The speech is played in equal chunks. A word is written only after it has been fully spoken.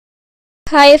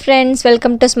Hi friends,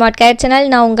 welcome to Smart Cat channel.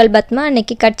 நான் உங்கள் பத்மா.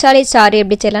 இன்னைக்கு கச்சாலை சாறு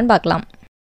எப்படி செய்யலாம்னு பார்க்கலாம்.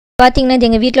 பாத்தீங்கன்னா இது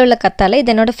எங்க வீட்ல உள்ள கத்தாழை.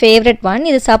 இது என்னோட ஃபேவரட் ஒன்.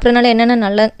 இது சாப்பிடுறனால என்னென்ன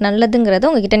நல்லதுங்கறத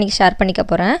உங்ககிட்ட இன்னைக்கு ஷேர் பண்ணிக்க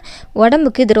போறேன்.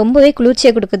 உடம்புக்கு இது ரொம்பவே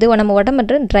குளிர்ச்சியை கொடுக்குது. நம்ம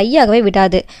உடம்பு ட்ரை ஆகவே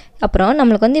விடாது. அப்புறம்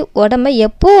நமக்கு வந்து உடம்பை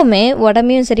எப்பவுமே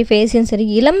உடம்பையும் சரி ஃபேஸையும் சரி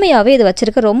இளமையாவே இது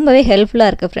வச்சிருக்க ரொம்பவே ஹெல்ப்ஃபுல்லா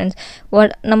இருக்கு फ्रेंड्स.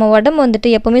 நம்ம உடம்பு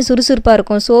வந்துட்டு எப்பவுமே சுறுசுறுப்பா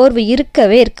இருக்கும். சோர்வு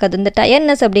இருக்கவே இருக்காது. இந்த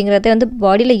டயர்ட்னஸ் அப்படிங்கறதே வந்து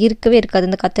பாடியில இருக்கவே இருக்காது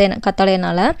இந்த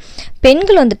கத்தாழையனால.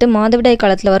 பெண்கள் வந்துட்டு மாதவிடாய்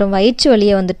காலத்துல வரும் வயிற்று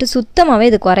வலியை வந்துட்டு சுத்தமாவே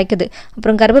இது குறைக்குது.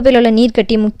 அப்புறம் கர்ப்பப்பையில உள்ள நீர்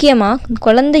கட்டி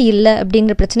குழந்தை இல்ல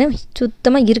அப்படிங்கிற பிரச்சனை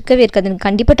சுத்தமா இருக்கவே இருக்காது.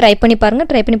 கண்டிப்பா ட்ரை பண்ணி பாருங்க.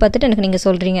 ட்ரை பண்ணி பார்த்துட்டு எனக்கு நீங்க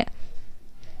சொல்றீங்க.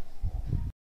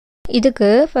 இதுக்கு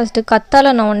ஃபர்ஸ்ட்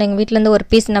கத்தாழை நான் எங்க வீட்ல இருந்து ஒரு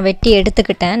பீஸ் நான் வெட்டி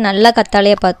எடுத்துக்கிட்டேன். நல்லா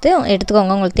கத்தாழையை பார்த்து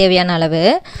எடுத்துக்கோங்க உங்களுக்கு தேவையான அளவு.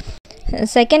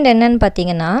 செகண்ட் என்னன்னு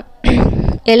பார்த்தீங்கன்னா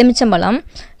எலுமிச்சம்பழம்.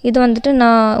 இது வந்துட்டு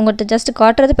நான் உங்கள்கிட்ட ஜஸ்ட்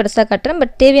காட்டுறது பெருசாக காட்டுறேன்.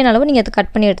 பட் தேவையான அளவு நீங்கள் அதை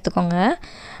கட் பண்ணி எடுத்துக்கோங்க.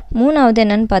 மூணாவது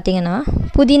என்னென்னு பார்த்தீங்கன்னா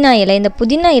புதினா இலை. இந்த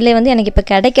புதினா இலை வந்து எனக்கு இப்போ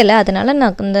கிடைக்கல. அதனால்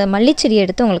நான் இந்த மல்லிச்செடியை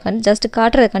எடுத்து உங்களுக்கு வந்து ஜஸ்ட்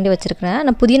காட்டுறதுக்காண்டி வச்சுருக்கிறேன்.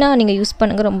 ஆனால் புதினா நீங்கள் யூஸ்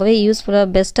பண்ணுங்கள், ரொம்பவே யூஸ்ஃபுல்லாக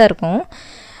பெஸ்ட்டாக இருக்கும்.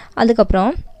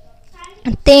 அதுக்கப்புறம்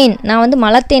தேன். நான் வந்து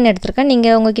மலை தேன் எடுத்திருக்கேன்.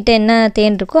 நீங்கள் உங்கள்கிட்ட என்ன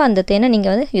தேன் இருக்கோ அந்த தேனை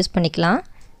நீங்கள் வந்து யூஸ் பண்ணிக்கலாம்.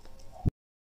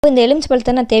 இந்த எலுமிச்சை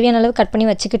பழத்தை நான் தேவையான அளவு கட் பண்ணி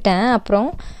வச்சுக்கிட்டேன்.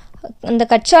 அப்புறம் இந்த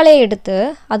கச்சாலையை எடுத்து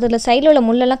அதில் சைடில் உள்ள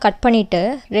முள்ளெல்லாம் கட் பண்ணிவிட்டு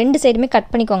ரெண்டு சைடுமே கட்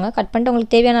பண்ணிக்கோங்க. கட் பண்ணிட்டு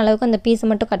உங்களுக்கு தேவையான அளவுக்கு அந்த பீஸை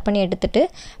மட்டும் கட் பண்ணி எடுத்துகிட்டு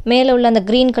மேலே உள்ள அந்த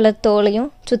க்ரீன் கலர் தோலையும்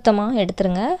சுத்தமாக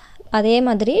எடுத்துருங்க. அதே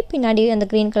மாதிரி பின்னாடி அந்த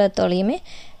க்ரீன் கலர் தோலையுமே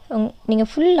நீங்கள்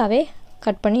ஃபுல்லாகவே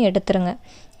கட் பண்ணி எடுத்துருங்க.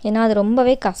 ஏன்னா அது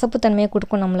ரொம்பவே கசப்பு தன்மையை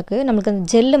கொடுக்கும். நம்மளுக்கு அந்த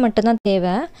ஜெல்லு மட்டும்தான்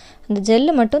தேவை. அந்த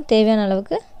ஜெல்லு மட்டும் தேவையான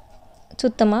அளவுக்கு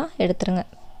சுத்தமாக எடுத்துருங்க.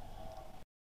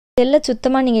 ஜெல்லை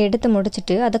சுத்தமாக நீங்கள் எடுத்து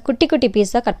முடிச்சுட்டு அதை குட்டி குட்டி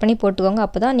பீஸாக கட் பண்ணி போட்டுக்கோங்க.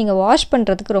 அப்போ தான் நீங்கள் வாஷ்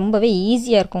பண்ணுறதுக்கு ரொம்பவே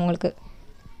ஈஸியாக இருக்கும் உங்களுக்கு.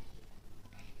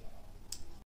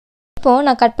 இப்போது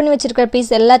நான் கட் பண்ணி வச்சுருக்கிற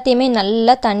பீஸ் எல்லாத்தையுமே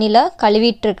நல்லா தண்ணியில்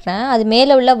கழுவிட்டுருக்கிறேன். அது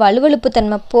மேலே உள்ள வலுவழுப்பு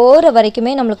தன்மை போகிற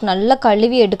வரைக்குமே நம்மளுக்கு நல்லா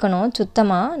கழுவி எடுக்கணும்.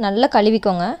 சுத்தமாக நல்லா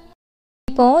கழுவிக்கோங்க.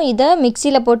 இப்போது இதை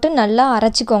மிக்சியில் போட்டு நல்லா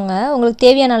அரைச்சிக்கோங்க. உங்களுக்கு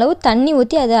தேவையான அளவு தண்ணி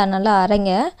ஊற்றி அதை நல்லா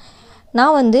அரைங்க.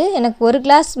 நான் வந்து எனக்கு ஒரு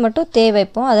கிளாஸ் மட்டும் தேவை.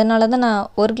 இப்போ அதனால தான் நான்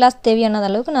ஒரு கிளாஸ் தேவையான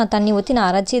அளவுக்கு நான் தண்ணி ஊற்றி நான்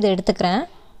அரைச்சி இதை எடுத்துக்கிறேன்.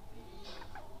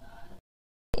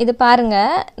 இது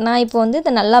பாருங்கள், நான் இப்போ வந்து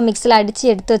இதை நல்லா மிக்ஸியில்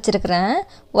அடித்து எடுத்து வச்சுருக்கிறேன்.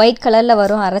 ஒயிட் கலரில்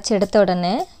வரும் அரைச்சி எடுத்த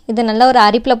உடனே. இதை நல்லா ஒரு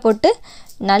அரிப்பில் போட்டு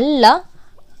நல்லா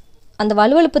அந்த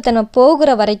வலுவழுப்பு தன்மை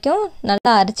போகிற வரைக்கும்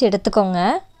நல்லா அரைச்சி எடுத்துக்கோங்க.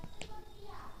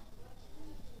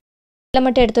 இதில்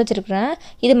மட்டும் எடுத்து வச்சுருக்கிறேன்.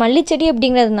 இது மல்லிச்செடி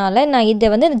அப்படிங்கிறதுனால நான் இதை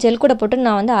வந்து ஜெல் கூட போட்டு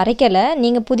நான் வந்து அரைக்கலை.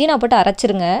 நீங்கள் புதினா போட்டு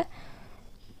அரைச்சிருங்க.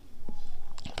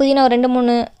 புதினா ஒரு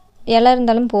 2-3 இலை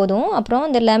இருந்தாலும் போதும். அப்புறம்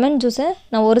இந்த லெமன் ஜூஸை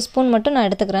நான் ஒரு ஸ்பூன் மட்டும் நான்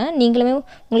எடுத்துக்கிறேன். நீங்களுமே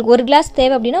உங்களுக்கு ஒரு கிளாஸ்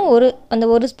தேவை அப்படின்னா அந்த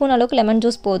ஒரு ஸ்பூன் அளவுக்கு லெமன்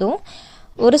ஜூஸ் போதும்.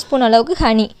 ஒரு ஸ்பூன் அளவுக்கு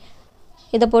ஹனி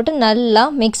இதை போட்டு நல்லா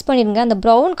மிக்ஸ் பண்ணிடுங்க. அந்த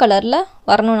ப்ரௌன் கலரில்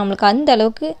வரணும் நம்மளுக்கு. அந்த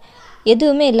அளவுக்கு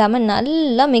எதுவுமே இல்லாமல்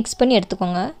நல்லா மிக்ஸ் பண்ணி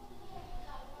எடுத்துக்கோங்க.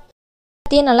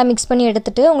 நல்லா மிக்ஸ் பண்ணி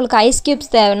எடுத்துகிட்டு உங்களுக்கு ஐஸ் க்யூப்ஸ்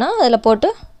தேவைன்னா அதில் போட்டு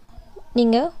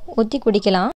நீங்கள் ஊற்றி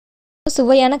குடிக்கலாம்.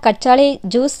 சுவையான கச்சாலை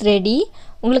ஜூஸ் ரெடி.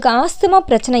 உங்களுக்கு ஆஸ்துமா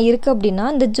பிரச்சனை இருக்குது அப்படின்னா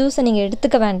இந்த ஜூஸை நீங்கள்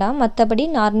எடுத்துக்க வேண்டாம். மற்றபடி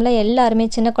நார்மலாக எல்லாருமே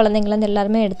சின்ன குழந்தைங்களாந்து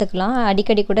எல்லாருமே எடுத்துக்கலாம்.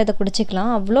 அடிக்கடி கூட இதை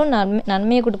குடிச்சிக்கலாம். அவ்வளோ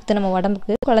நன்மையை கொடுக்குது நம்ம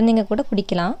உடம்புக்கு. குழந்தைங்க கூட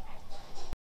குடிக்கலாம்.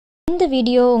 இந்த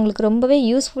வீடியோ உங்களுக்கு ரொம்பவே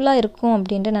யூஸ்ஃபுல்லாக இருக்கும்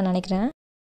அப்படின்ட்டு நான் நினைக்கிறேன்.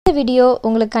 இந்த வீடியோ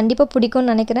உங்களுக்கு கண்டிப்பாக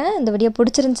பிடிக்கும்னு நினைக்கிறேன். இந்த வீடியோ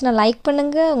பிடிச்சிருந்துச்சுன்னா லைக்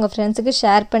பண்ணுங்கள், உங்கள் ஃப்ரெண்ட்ஸுக்கு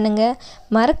ஷேர் பண்ணுங்கள்.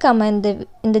 மறக்காமல்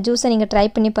இந்த ஜூஸை நீங்கள் ட்ரை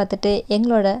பண்ணி பார்த்துட்டு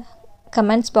எங்களோட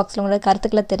கமெண்ட்ஸ் பாக்ஸில் உங்களோட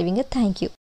கருத்துக்களை தெரிவிங்க. தேங்க்யூ.